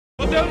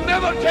But they'll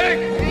never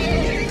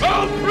take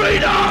our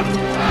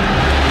freedom!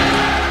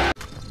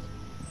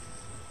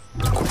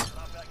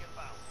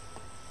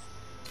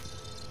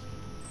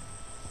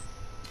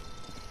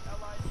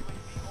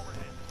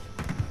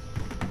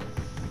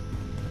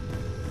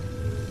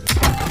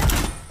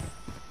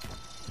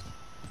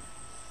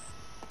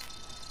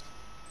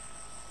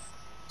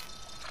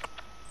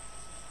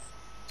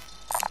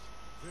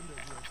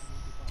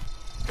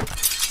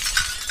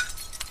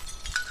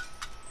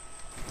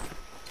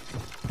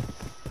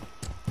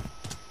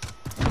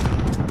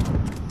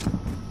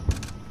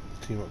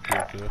 Team up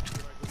here too.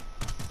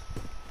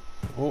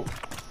 Oh,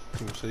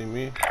 team beside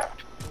me.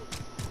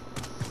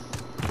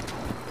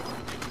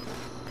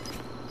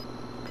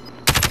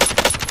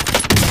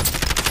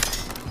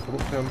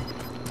 Broke him.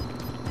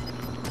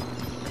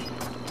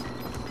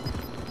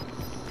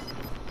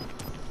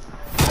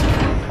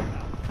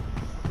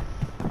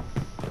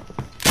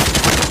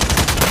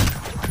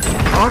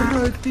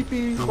 Arre,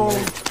 típico.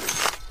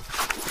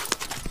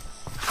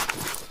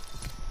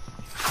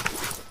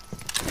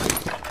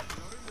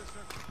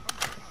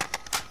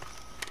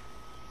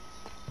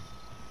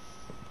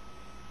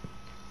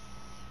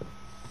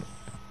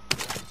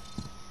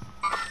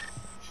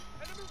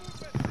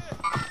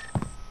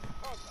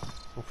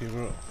 Okay,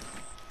 bro.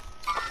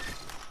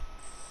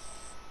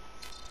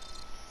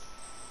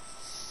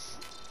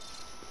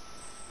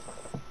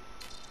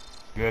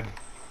 Good.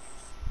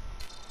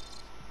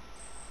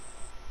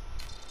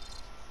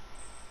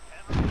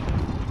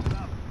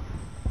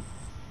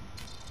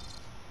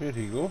 Where'd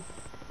he go?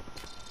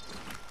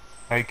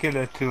 I killed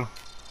it too.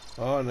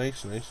 Oh,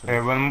 nice, nice.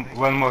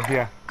 One more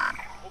here.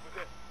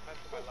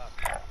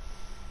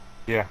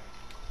 Yeah.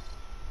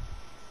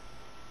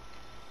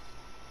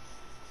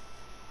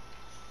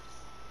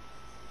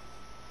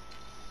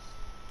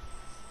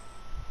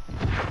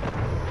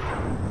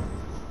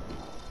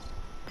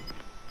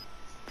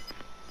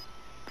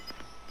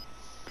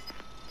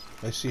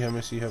 I see him,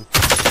 I see him.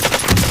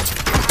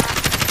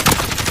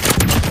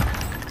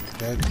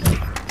 Dead.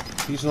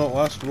 He's not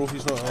last, bro,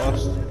 he's not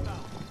last.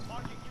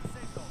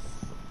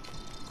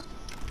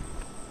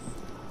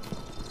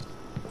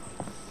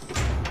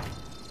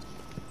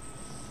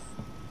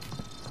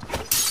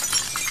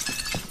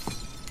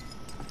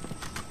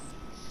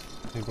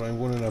 Hey, Brian,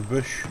 going in a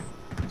bush.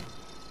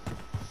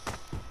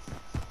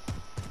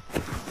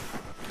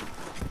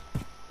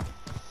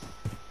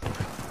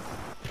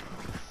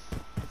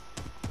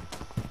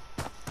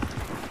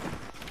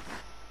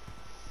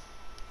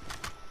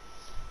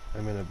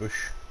 I'm in a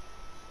bush.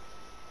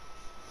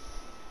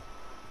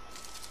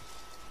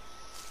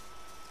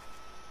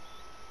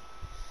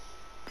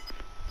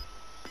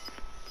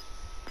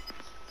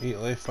 Eight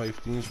left,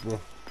 5 teams, bro.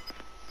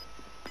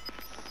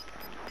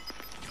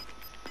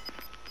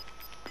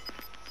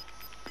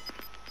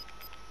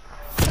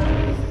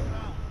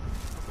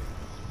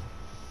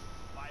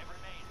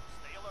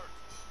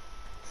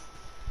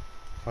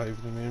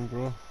 Five remain,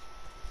 bro.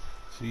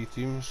 3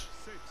 teams.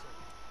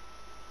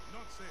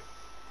 Not safe.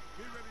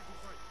 Be ready to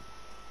fight.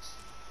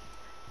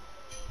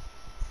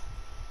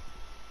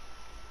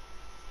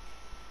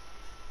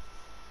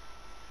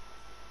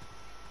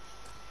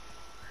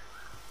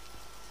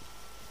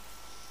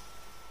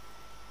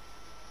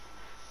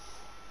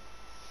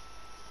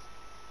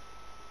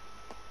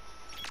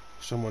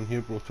 Someone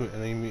here, bro,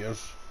 29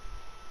 meters.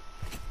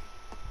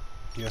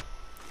 Yeah.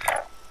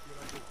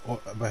 Oh,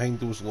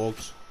 behind those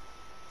logs.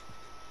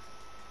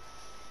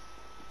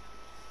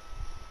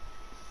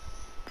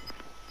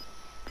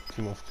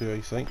 Team of 2, I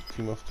think.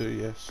 Team of 2,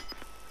 yes.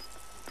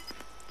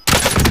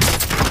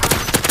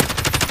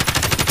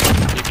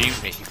 You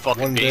beat me, you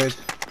fucking One beat. dead.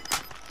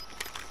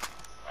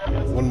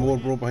 One more,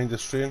 bro, behind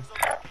this train.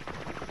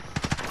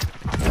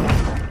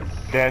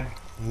 Dead.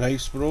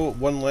 Nice, bro.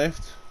 One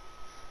left.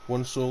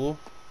 One solo.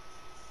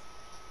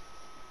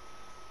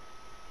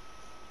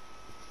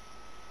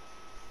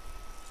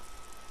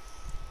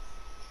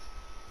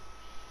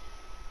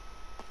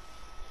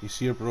 He's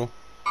here, bro.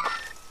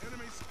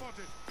 Enemy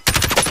spotted.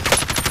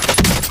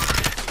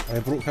 I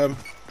broke him.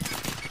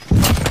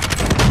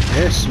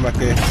 Yes,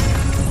 Mickey.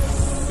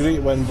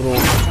 Great win, bro.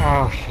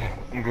 Oh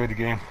shit. Good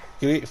game.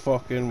 Great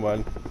fucking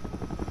win.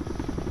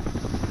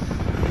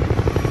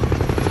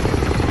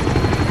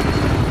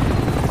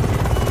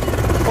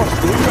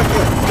 First game,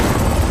 Mickey.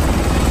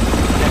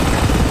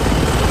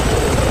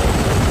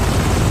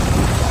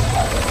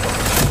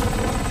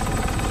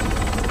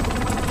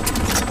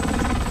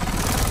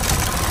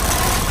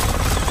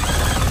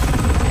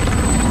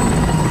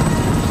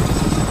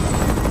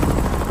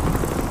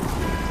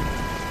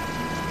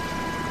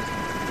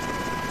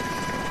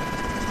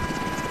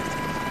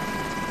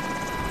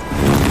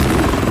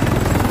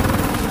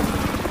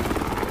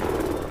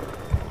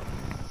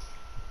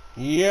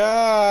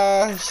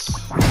 Yes!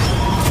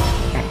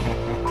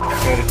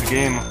 That is the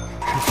game.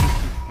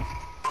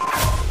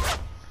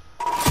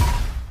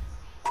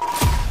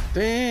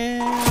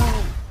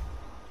 Damn!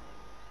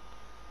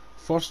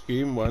 First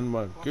game win,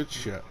 man. Good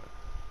shit.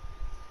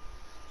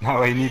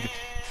 Now I need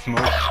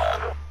smoke.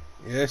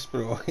 Yes,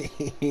 bro.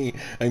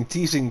 I'm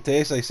teasing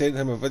Tess. I sent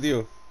him a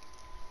video.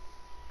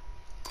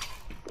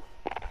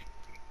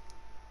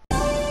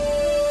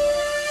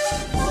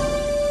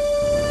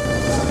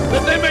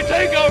 That they may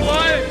take our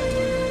lives,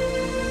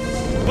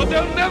 but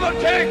they'll never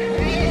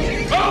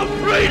take our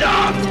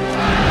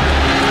freedom!